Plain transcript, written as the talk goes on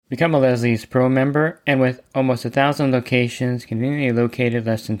Become a Leslie's Pro member, and with almost 1,000 locations conveniently located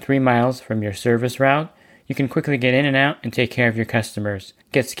less than 3 miles from your service route, you can quickly get in and out and take care of your customers.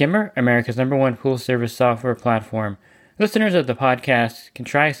 Get Skimmer, America's #1 pool service software platform. Listeners of the podcast can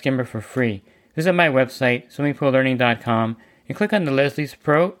try Skimmer for free. Visit my website, swimmingpoollearning.com, and click on the Leslie's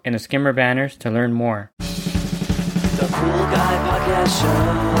Pro and the Skimmer banners to learn more. The Pool Guy Podcast Show.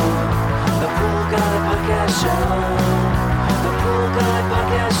 The Pool Guy Podcast Show. The Pool Guy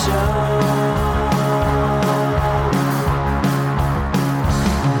Podcast Show.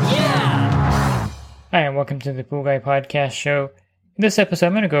 Yeah! Hi, and welcome to the Pool Guy Podcast Show. In this episode,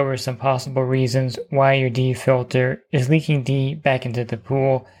 I'm going to go over some possible reasons why your DE filter is leaking DE back into the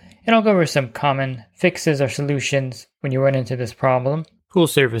pool, and I'll go over some common fixes or solutions when you run into this problem. Pool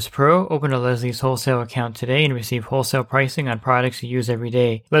Service Pro. Open a Leslie's wholesale account today and receive wholesale pricing on products you use every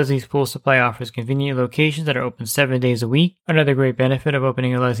day. Leslie's Pool Supply offers convenient locations that are open 7 days a week. Another great benefit of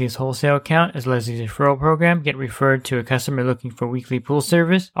opening a Leslie's wholesale account is Leslie's referral program. Get referred to a customer looking for weekly pool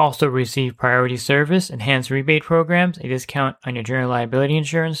service. Also receive priority service, enhanced rebate programs, a discount on your general liability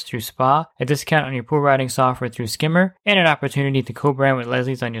insurance through SPA, a discount on your pool routing software through Skimmer, and an opportunity to co-brand with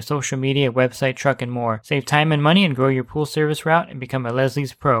Leslie's on your social media, website, truck, and more. Save time and money and grow your pool service route and become a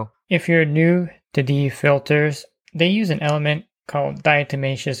Leslie's Pro. If you're new to DE filters, they use an element called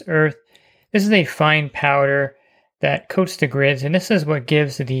diatomaceous earth. This is a fine powder that coats the grids, and this is what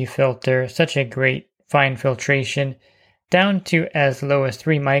gives the DE filter such a great fine filtration, down to as low as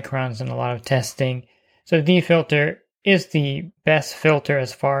 3 microns in a lot of testing. So the DE filter is the best filter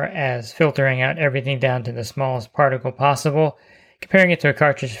as far as filtering out everything down to the smallest particle possible. Comparing it to a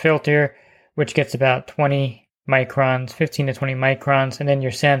cartridge filter, which gets about 20 microns, 15 to 20 microns, and then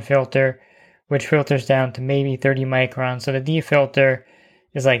your sand filter, which filters down to maybe 30 microns. So the DE filter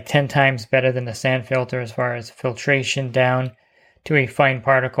is like 10 times better than the sand filter as far as filtration down to a fine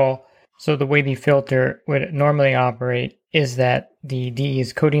particle. So the way the filter would normally operate is that the DE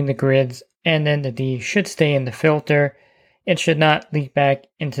is coating the grids, and then the DE should stay in the filter. It should not leak back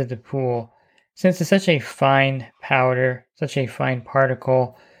into the pool. Since it's such a fine powder, such a fine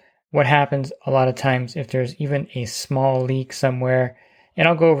particle, what happens a lot of times if there's even a small leak somewhere, and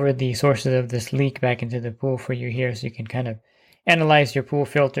I'll go over the sources of this leak back into the pool for you here so you can kind of analyze your pool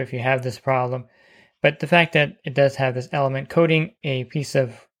filter if you have this problem. But the fact that it does have this element coating a piece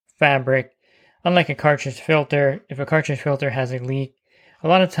of fabric, unlike a cartridge filter, if a cartridge filter has a leak, a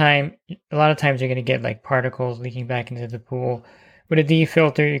lot of times you're going to get like particles leaking back into the pool. With a DE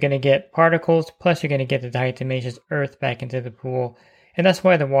filter, you're going to get particles, plus you're going to get the diatomaceous earth back into the pool. And that's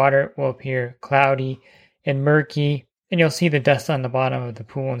why the water will appear cloudy and murky, and you'll see the dust on the bottom of the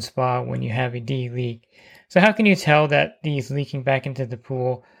pool and spa when you have a DE leak. So how can you tell that DE is leaking back into the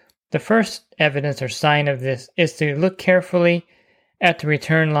pool? The first evidence or sign of this is to look carefully at the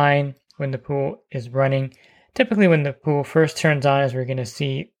return line when the pool is running. Typically when the pool first turns on is where we're going to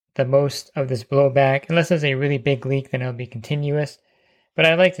see the most of this blowback. Unless there's a really big leak, then it'll be continuous. But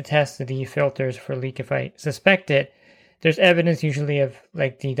I like to test the DE filters for leak if I suspect it. There's evidence usually of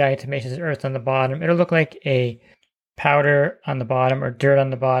like the diatomaceous earth on the bottom. It'll look like a powder on the bottom or dirt on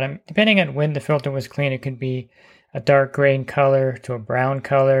the bottom. Depending on when the filter was cleaned, it could be a dark gray in color to a brown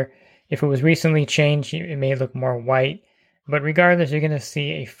color. If it was recently changed, it may look more white. But regardless, you're going to see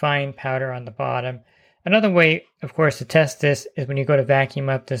a fine powder on the bottom. Another way, of course, to test this is when you go to vacuum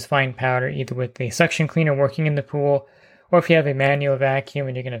up this fine powder, either with a suction cleaner working in the pool, or if you have a manual vacuum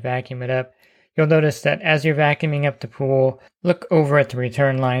and you're going to vacuum it up. You'll notice that as you're vacuuming up the pool, look over at the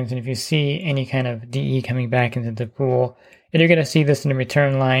return lines, and if you see any kind of DE coming back into the pool, and you're going to see this in the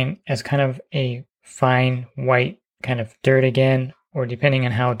return line as kind of a fine white kind of dirt again, or depending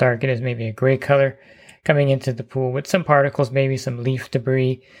on how dark it is, maybe a gray color coming into the pool with some particles, maybe some leaf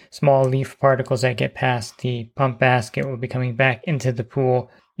debris, small leaf particles that get past the pump basket will be coming back into the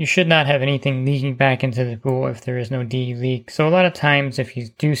pool. You should not have anything leaking back into the pool if there is no DE leak. So a lot of times if you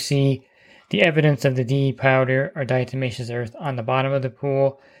do see the evidence of the DE powder or diatomaceous earth on the bottom of the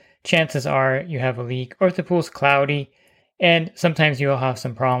pool, chances are you have a leak, or if the pool's cloudy, and sometimes you'll have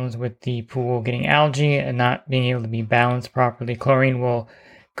some problems with the pool getting algae and not being able to be balanced properly. Chlorine will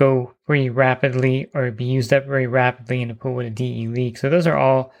go pretty rapidly or be used up very rapidly in a pool with a DE leak. So those are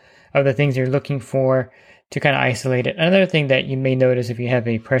all of the things you're looking for to kind of isolate it. Another thing that you may notice if you have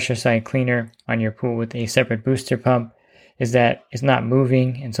a pressure side cleaner on your pool with a separate booster pump is that it's not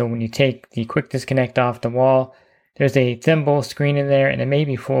moving. And so when you take the quick disconnect off the wall, there's a thimble screen in there and it may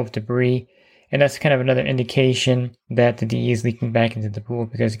be full of debris. And that's kind of another indication that the DE is leaking back into the pool,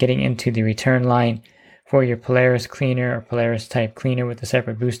 because getting into the return line for your Polaris cleaner or Polaris type cleaner with a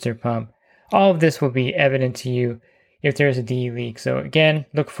separate booster pump, all of this will be evident to you if there's a D leak. So again,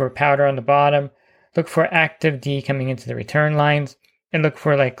 look for powder on the bottom, look for active D coming into the return lines, and look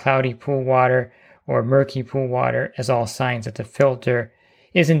for like cloudy pool water or murky pool water as all signs that the filter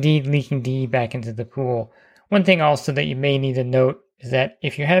is indeed leaking D back into the pool. One thing also that you may need to note is that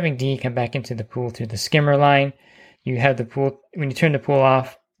if you're having D come back into the pool through the skimmer line, you have the pool, when you turn the pool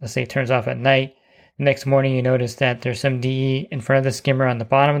off, let's say it turns off at night, the next morning you notice that there's some DE in front of the skimmer on the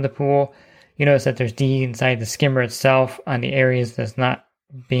bottom of the pool. You notice that there's DE inside the skimmer itself on the areas that's not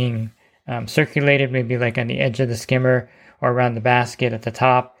being circulated, maybe like on the edge of the skimmer or around the basket at the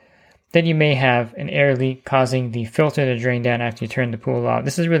top. Then you may have an air leak causing the filter to drain down after you turn the pool off.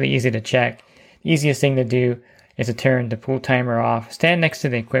 This is really easy to check. The easiest thing to do is to turn the pool timer off, stand next to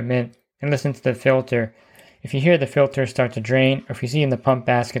the equipment, and listen to the filter. If you hear the filter start to drain, or if you see in the pump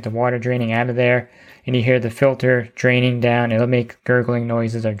basket the water draining out of there, and you hear the filter draining down, it'll make gurgling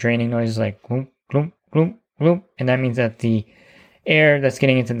noises or draining noises like gloom, gloom, gloom, gloom, and that means that the air that's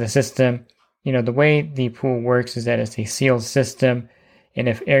getting into the system, the way the pool works is that it's a sealed system, and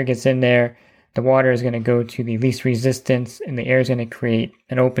if air gets in there, the water is going to go to the least resistance, and the air is going to create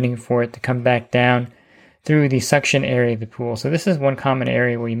an opening for it to come back down through the suction area of the pool. So this is one common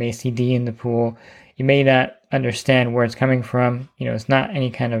area where you may see D in the pool. You may not understand where it's coming from. It's not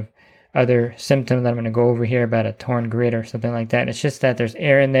any kind of other symptom that I'm going to go over here about a torn grid or something like that. It's just that there's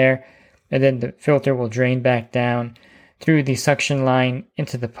air in there, and then the filter will drain back down through the suction line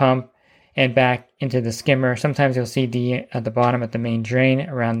into the pump and back into the skimmer. Sometimes you'll see D at the bottom at the main drain,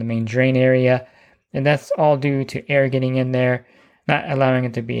 around the main drain area, and that's all due to air getting in there, not allowing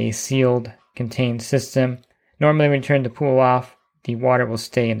it to be a sealed, contained system. Normally when you turn the pool off, the water will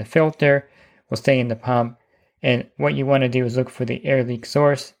stay in the filter, will stay in the pump, and what you want to do is look for the air leak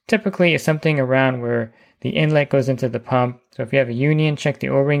source. Typically it's something around where the inlet goes into the pump. So if you have a union, check the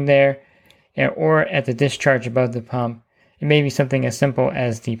O-ring there, or at the discharge above the pump. It may be something as simple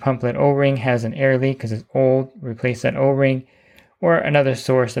as the pumplet O-ring has an air leak because it's old, replace that O-ring, or another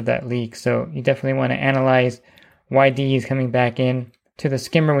source of that leak. So you definitely want to analyze why D is coming back in to the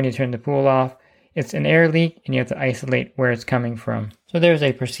skimmer when you turn the pool off. It's an air leak, and you have to isolate where it's coming from. So there's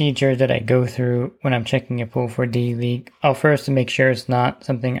a procedure that I go through when I'm checking a pool for D leak. I'll first make sure it's not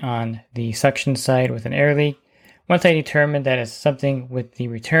something on the suction side with an air leak. Once I determine that it's something with the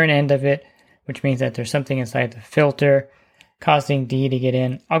return end of it, which means that there's something inside the filter causing D to get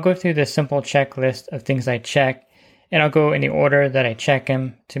in, I'll go through this simple checklist of things I check, and I'll go in the order that I check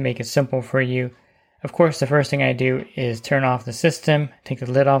them to make it simple for you. Of course, the first thing I do is turn off the system, take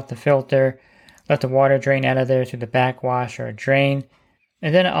the lid off the filter, let the water drain out of there through the backwash or a drain,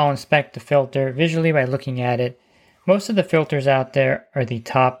 and then I'll inspect the filter visually by looking at it. Most of the filters out there are the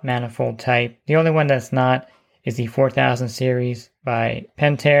top manifold type. The only one that's not is the 4000 series by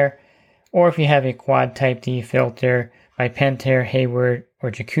Pentair, or if you have a quad type D filter by Pentair, Hayward,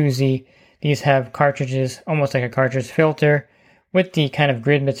 or Jacuzzi. These have cartridges, almost like a cartridge filter, with the kind of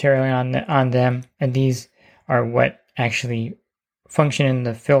grid material on them, and these are what actually function in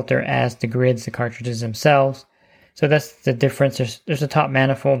the filter as the grids, the cartridges themselves. So that's the difference. There's a top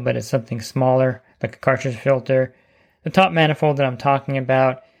manifold, but it's something smaller, like a cartridge filter. The top manifold that I'm talking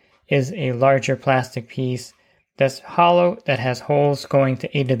about is a larger plastic piece that's hollow, that has holes going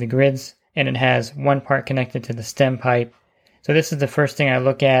to 8 of the grids, and it has one part connected to the stem pipe. So this is the first thing I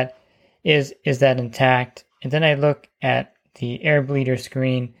look at, is that intact? And then I look at the air bleeder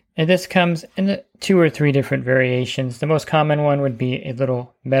screen, and this comes in 2 or 3 different variations. The most common one would be a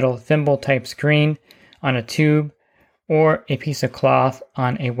little metal thimble type screen on a tube, or a piece of cloth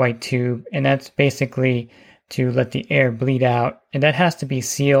on a white tube, and that's basically to let the air bleed out, and that has to be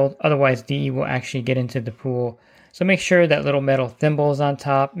sealed, otherwise DE will actually get into the pool. So make sure that little metal thimble is on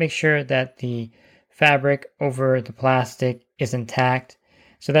top, make sure that the fabric over the plastic is intact.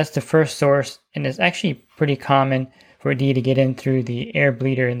 So that's the first source, and it's actually pretty common for D to get in through the air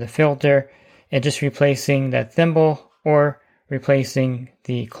bleeder in the filter, and just replacing that thimble or replacing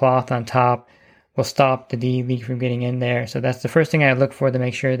the cloth on top will stop the D leak from getting in there. So that's the first thing I look for to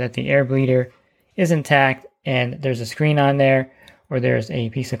make sure that the air bleeder is intact and there's a screen on there or there's a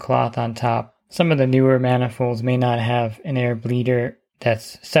piece of cloth on top. Some of the newer manifolds may not have an air bleeder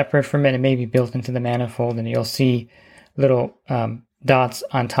that's separate from it. It may be built into the manifold, and you'll see little dots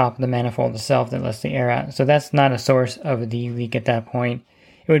on top of the manifold itself that lets the air out. So that's not a source of a D leak at that point.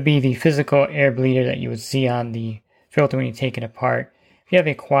 It would be the physical air bleeder that you would see on the filter when you take it apart. If you have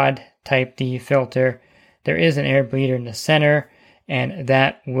a quad type D filter, there is an air bleeder in the center, and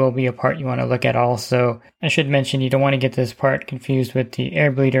that will be a part you want to look at also. I should mention you don't want to get this part confused with the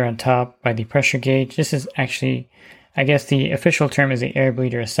air bleeder on top by the pressure gauge. This is actually, I guess the official term is the air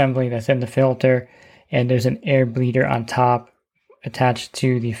bleeder assembly that's in the filter, and there's an air bleeder on top attached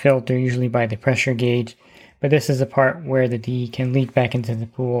to the filter, usually by the pressure gauge. But this is the part where the DE can leak back into the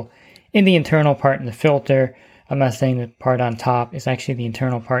pool. In the internal part in the filter, I'm not saying the part on top, is actually the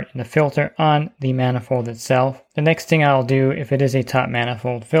internal part in the filter on the manifold itself. The next thing I'll do, if it is a top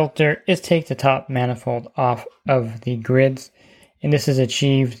manifold filter, is take the top manifold off of the grids. And this is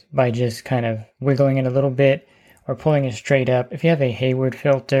achieved by just kind of wiggling it a little bit or pulling it straight up. If you have a Hayward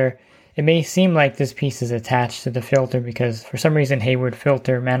filter, it may seem like this piece is attached to the filter because for some reason Hayward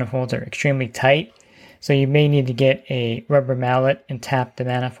filter manifolds are extremely tight. So you may need to get a rubber mallet and tap the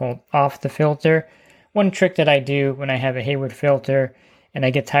manifold off the filter. One trick that I do when I have a Hayward filter and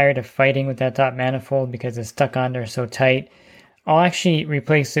I get tired of fighting with that top manifold because it's stuck on there so tight, I'll actually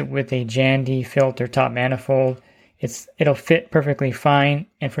replace it with a Jandy filter top manifold. It'll fit perfectly fine,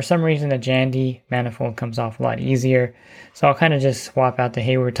 and for some reason the Jandy manifold comes off a lot easier. So I'll kind of just swap out the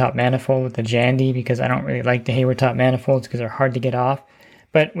Hayward top manifold with the Jandy because I don't really like the Hayward top manifolds because they're hard to get off.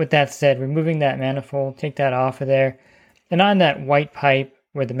 But with that said, removing that manifold, take that off of there, and on that white pipe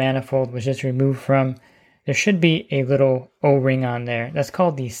where the manifold was just removed from, there should be a little O-ring on there. That's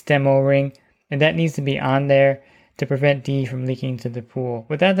called the stem O-ring, and that needs to be on there to prevent DE from leaking to the pool.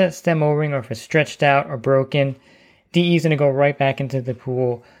 Without that stem O-ring, or if it's stretched out or broken, DE is going to go right back into the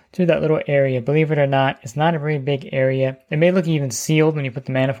pool through that little area. Believe it or not, it's not a very big area. It may look even sealed when you put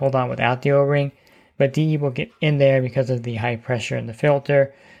the manifold on without the O-ring, but DE will get in there because of the high pressure in the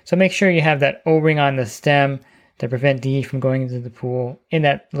filter. So make sure you have that O-ring on the stem to prevent DE from going into the pool in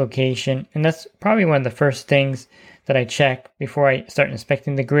that location. And that's probably one of the first things that I check before I start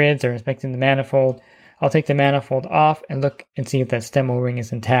inspecting the grids or inspecting the manifold. I'll take the manifold off and look and see if that stem O-ring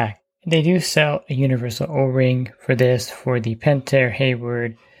is intact. They do sell a universal O-ring for this for the Pentair,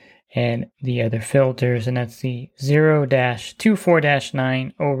 Hayward, and the other filters, and that's the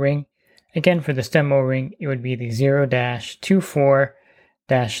 0-24-9 O-ring. Again, for the stem O-ring, it would be the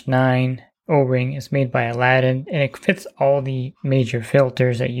 0-24-9 O-ring. It's made by Aladdin, and it fits all the major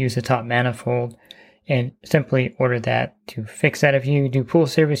filters that use the top manifold. And simply order that to fix that. If you do pool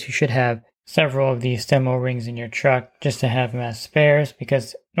service, you should have several of these stem O-rings in your truck just to have them as spares,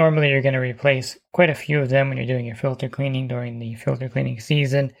 because normally you're going to replace quite a few of them when you're doing your filter cleaning during the filter cleaning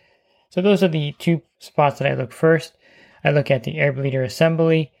season. So those are the two spots that I look first. I look at the air bleeder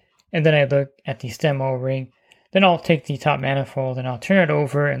assembly, and then I look at the stem O-ring. Then I'll take the top manifold and I'll turn it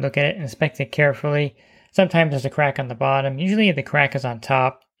over and look at it and inspect it carefully. Sometimes there's a crack on the bottom. Usually the crack is on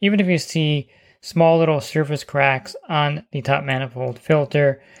top. Even if you see small little surface cracks on the top manifold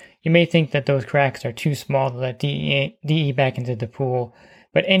filter, you may think that those cracks are too small to let DE back into the pool.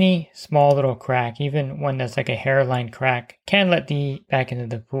 But any small little crack, even one that's like a hairline crack, can let DE back into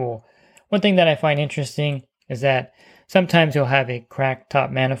the pool. One thing that I find interesting is that sometimes you'll have a cracked top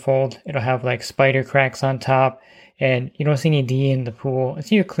manifold. It'll have like spider cracks on top, and you don't see any DE in the pool.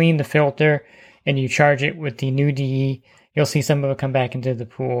 If you clean the filter and you charge it with the new DE, you'll see some of it come back into the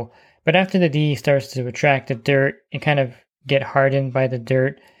pool. But after the DE starts to attract the dirt and kind of get hardened by the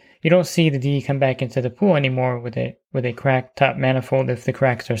dirt, you don't see the DE come back into the pool anymore with a cracked top manifold if the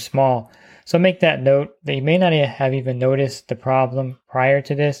cracks are small. So make that note that you may not have even noticed the problem prior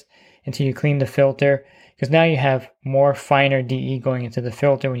to this until you clean the filter, because now you have more finer DE going into the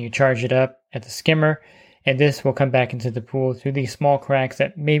filter when you charge it up at the skimmer, and this will come back into the pool through these small cracks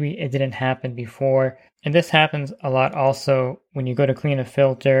that maybe it didn't happen before. And this happens a lot also when you go to clean a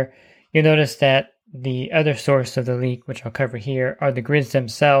filter. You'll notice that the other source of the leak, which I'll cover here, are the grids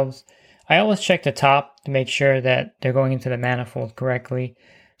themselves. I always check the top to make sure that they're going into the manifold correctly.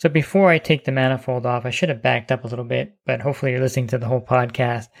 So before I take the manifold off, I should have backed up a little bit, but hopefully you're listening to the whole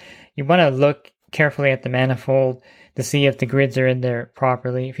podcast. You want to look carefully at the manifold to see if the grids are in there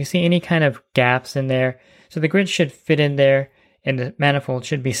properly. If you see any kind of gaps in there, so the grid should fit in there, and the manifold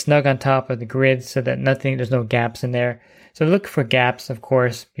should be snug on top of the grid so that there's no gaps in there. So look for gaps, of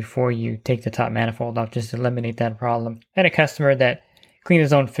course, before you take the top manifold off, just to eliminate that problem. I had a customer that cleaned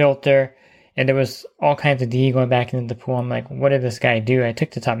his own filter, and there was all kinds of DE going back into the pool. I'm like, what did this guy do? I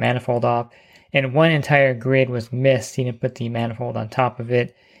took the top manifold off, and one entire grid was missed. He didn't put the manifold on top of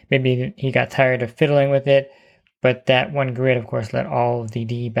it. Maybe he got tired of fiddling with it, but that one grid, of course, let all of the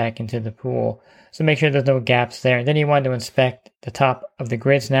DE back into the pool. So make sure there's no gaps there. And then you want to inspect the top of the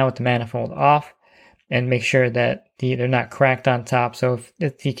grids now with the manifold off, and make sure that they're not cracked on top. So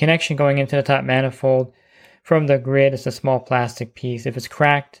if the connection going into the top manifold from the grid is a small plastic piece, if it's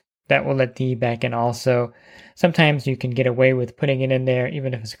cracked, that will let DE back in also. Sometimes you can get away with putting it in there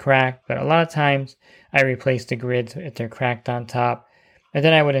even if it's cracked, but a lot of times I replace the grids if they're cracked on top. And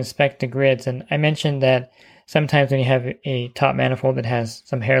then I would inspect the grids. And I mentioned that Sometimes when you have a top manifold that has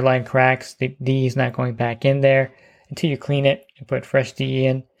some hairline cracks, the DE is not going back in there until you clean it and put fresh DE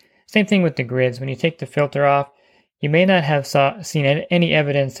in. Same thing with the grids. When you take the filter off, you may not have seen any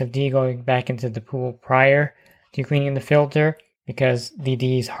evidence of DE going back into the pool prior to cleaning the filter because the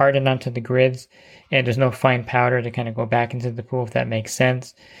DE is hardened onto the grids and there's no fine powder to kind of go back into the pool, if that makes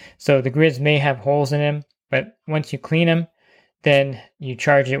sense. So the grids may have holes in them, but once you clean them, then you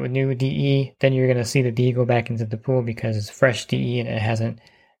charge it with new DE, then you're going to see the DE go back into the pool because it's fresh DE and it hasn't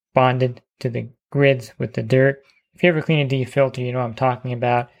bonded to the grids with the dirt. If you ever clean a DE filter, you know what I'm talking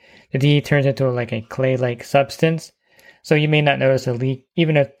about. The DE turns into like a clay-like substance, so you may not notice a leak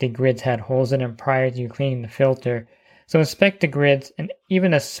even if the grids had holes in them prior to you cleaning the filter. So inspect the grids, and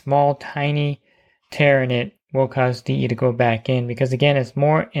even a small tiny tear in it will cause DE to go back in because again, it's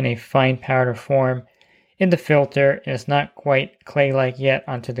more in a fine powder form in the filter, and it's not quite clay-like yet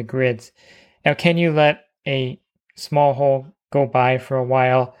onto the grids. Now, can you let a small hole go by for a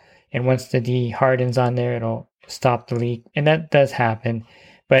while, and once the DE hardens on there, it'll stop the leak? And that does happen,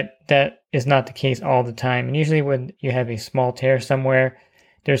 but that is not the case all the time. And usually when you have a small tear somewhere,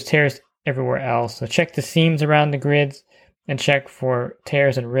 there's tears everywhere else. So check the seams around the grids and check for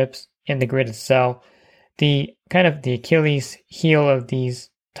tears and rips in the grid itself. The Achilles heel of these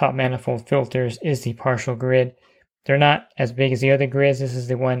top manifold filters is the partial grid. They're not as big as the other grids. This is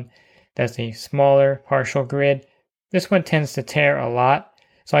the one that's a smaller partial grid. This one tends to tear a lot,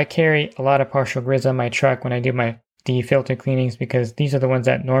 so I carry a lot of partial grids on my truck when I do my DE filter cleanings because these are the ones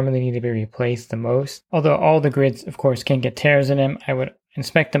that normally need to be replaced the most. Although all the grids, of course, can get tears in them, I would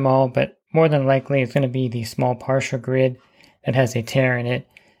inspect them all, but more than likely it's going to be the small partial grid that has a tear in it.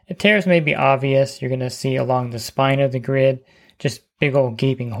 The tears may be obvious. You're going to see along the spine of the grid just big old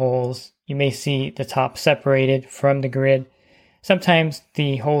gaping holes. You may see the top separated from the grid. Sometimes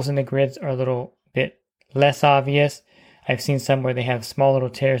the holes in the grids are a little bit less obvious. I've seen some where they have small little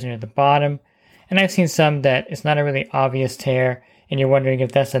tears near the bottom, and I've seen some that it's not a really obvious tear, and you're wondering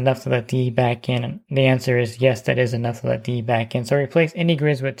if that's enough to let DE back in. And the answer is yes, that is enough to let DE back in. So replace any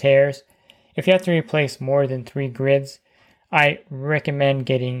grids with tears. If you have to replace more than 3 grids, I recommend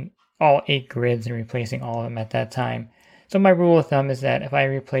getting all 8 grids and replacing all of them at that time. So my rule of thumb is that if I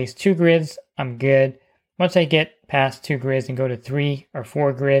replace 2 grids, I'm good. Once I get past 2 grids and go to 3 or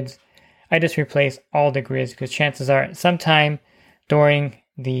 4 grids, I just replace all the grids because chances are sometime during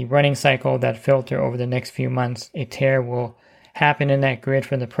the running cycle of that filter over the next few months, a tear will happen in that grid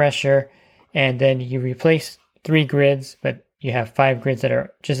from the pressure, and then you replace 3 grids, but you have 5 grids that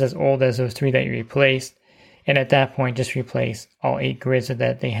are just as old as those 3 that you replaced. And at that point, just replace all 8 grids so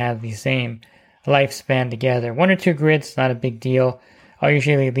that they have the same lifespan together. 1 or 2 grids, not a big deal. I'll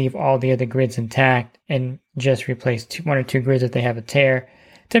usually leave all the other grids intact and just replace 1 or 2 grids if they have a tear.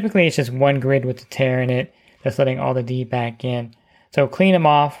 Typically, it's just 1 grid with a tear in it that's letting all the DE back in. So clean them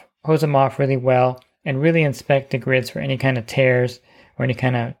off, hose them off really well, and really inspect the grids for any kind of tears or any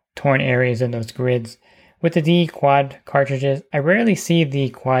kind of torn areas in those grids. With the DE quad cartridges, I rarely see the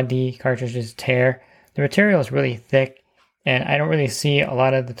quad DE cartridges tear. The material is really thick, and I don't really see a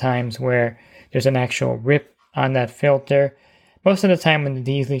lot of the times where there's an actual rip on that filter. Most of the time when the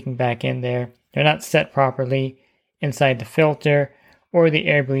DE is leaking back in there, they're not set properly inside the filter, or the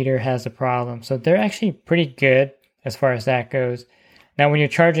air bleeder has a problem. So they're actually pretty good as far as that goes. Now when you're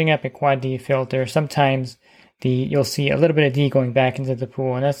charging up a quad DE filter, sometimes you'll see a little bit of DE going back into the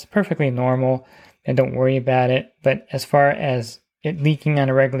pool, and that's perfectly normal, and don't worry about it. But as far as it leaking on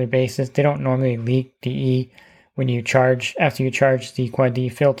a regular basis, they don't normally leak DE when you charge, after you charge the quad DE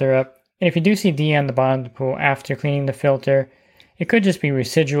filter up. And if you do see DE on the bottom of the pool after cleaning the filter, it could just be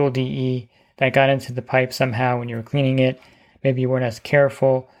residual DE that got into the pipe somehow when you were cleaning it. Maybe you weren't as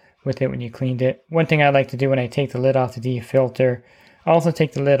careful with it when you cleaned it. One thing I like to do when I take the lid off the DE filter, I also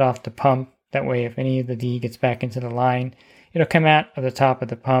take the lid off the pump. That way if any of the DE gets back into the line, it'll come out of the top of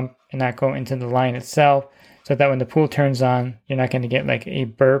the pump and not go into the line itself, so that when the pool turns on, you're not going to get like a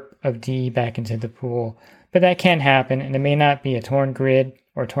burp of DE back into the pool. But that can happen, and it may not be a torn grid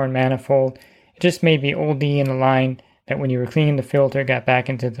or torn manifold. It just may be old DE in the line that when you were cleaning the filter got back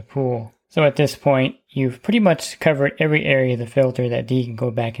into the pool. So at this point, you've pretty much covered every area of the filter that DE can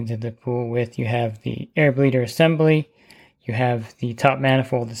go back into the pool with. You have the air bleeder assembly, you have the top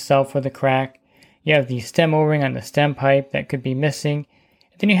manifold itself with a crack, you have the stem O-ring on the stem pipe that could be missing,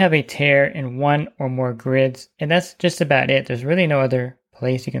 and then you have a tear in 1 or more grids, and that's just about it. There's really no other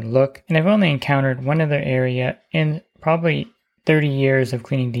place you can look, and I've only encountered one other area in probably 30 years of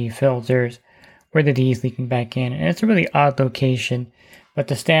cleaning DE filters where the DE is leaking back in, and it's a really odd location. But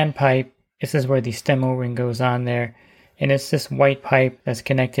the standpipe, this is where the stem O-ring goes on there, and it's this white pipe that's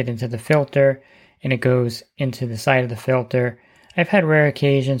connected into the filter, and it goes into the side of the filter. I've had rare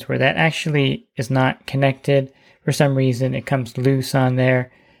occasions where that actually is not connected. For some reason, it comes loose on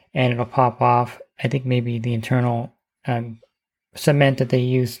there and it'll pop off. I think maybe the internal cement that they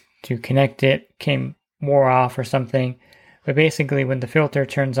used to connect it wore off or something. But basically, when the filter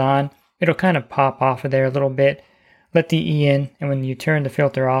turns on, it'll kind of pop off of there a little bit. Let the E in, and when you turn the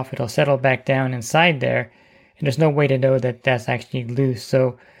filter off, it'll settle back down inside there. And there's no way to know that that's actually loose.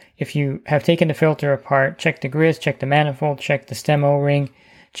 So if you have taken the filter apart, check the grizz, check the manifold, check the stem O-ring,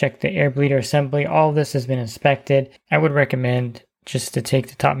 check the air bleeder assembly. All of this has been inspected. I would recommend just to take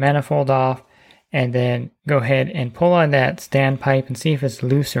the top manifold off and then go ahead and pull on that standpipe and see if it's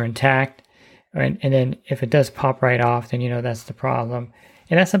loose or intact. And then if it does pop right off, then you know that's the problem.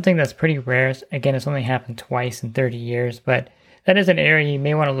 And that's something that's pretty rare. Again, it's only happened twice in 30 years, but that is an area you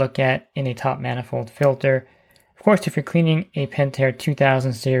may want to look at in a top manifold filter. Of course, if you're cleaning a Pentair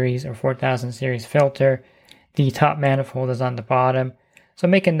 2000 series or 4000 series filter, the top manifold is on the bottom. So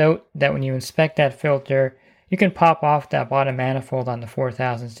make a note that when you inspect that filter, you can pop off that bottom manifold on the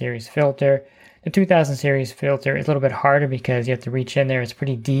 4000 series filter. The 2000 series filter is a little bit harder because you have to reach in there. It's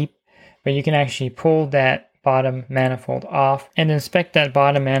pretty deep, but you can actually pull that bottom manifold off and inspect that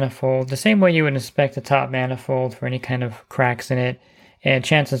bottom manifold the same way you would inspect the top manifold for any kind of cracks in it. And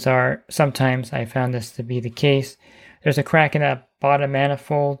chances are, sometimes I found this to be the case, there's a crack in that bottom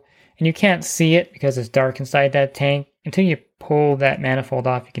manifold and you can't see it because it's dark inside that tank until you pull that manifold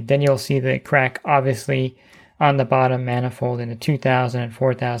off. Then you'll see the crack obviously on the bottom manifold in the 2000 and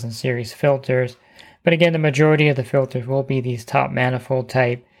 4000 series filters. But again, the majority of the filters will be these top manifold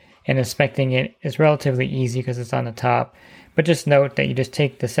type, and inspecting it is relatively easy because it's on the top. But just note that you just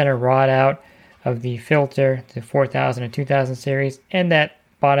take the center rod out of the filter, the 4000 and 2000 series, and that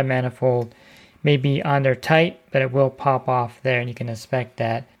bottom manifold may be on there tight, but it will pop off there and you can inspect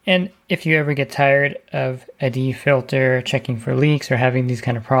that. And if you ever get tired of a D filter, checking for leaks or having these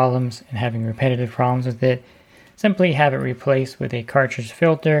kind of problems and having repetitive problems with it, simply have it replaced with a cartridge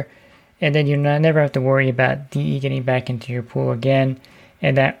filter, and then you never have to worry about DE getting back into your pool again,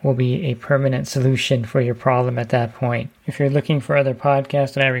 and that will be a permanent solution for your problem at that point. If you're looking for other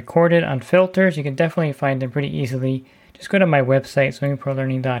podcasts that I recorded on filters, you can definitely find them pretty easily. Just go to my website,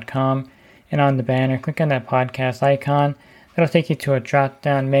 swimmingprolearning.com, and on the banner, click on that podcast icon. That'll take you to a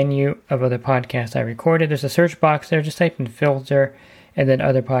drop-down menu of other podcasts I recorded. There's a search box there. Just type in filter, and then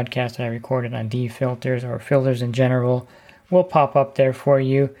other podcasts that I recorded on D filters or filters in general will pop up there for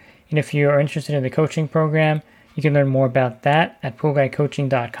you. And if you are interested in the coaching program, you can learn more about that at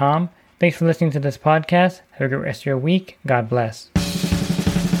poolguycoaching.com. Thanks for listening to this podcast. Have a great rest of your week. God bless.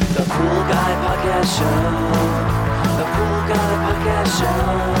 The Pool Guy Podcast Show. The Pool Guy Podcast Show.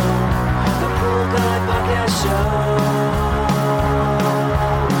 The Pool Guy Podcast Show.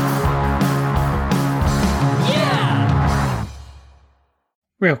 Yeah!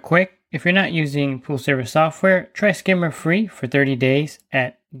 Real quick, if you're not using pool service software, try Skimmer free for 30 days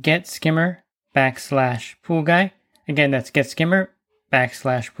at getskimmer.com/poolguy. Again, that's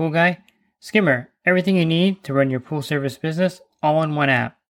getskimmer.com/poolguy. Skimmer, everything you need to run your pool service business all in one app.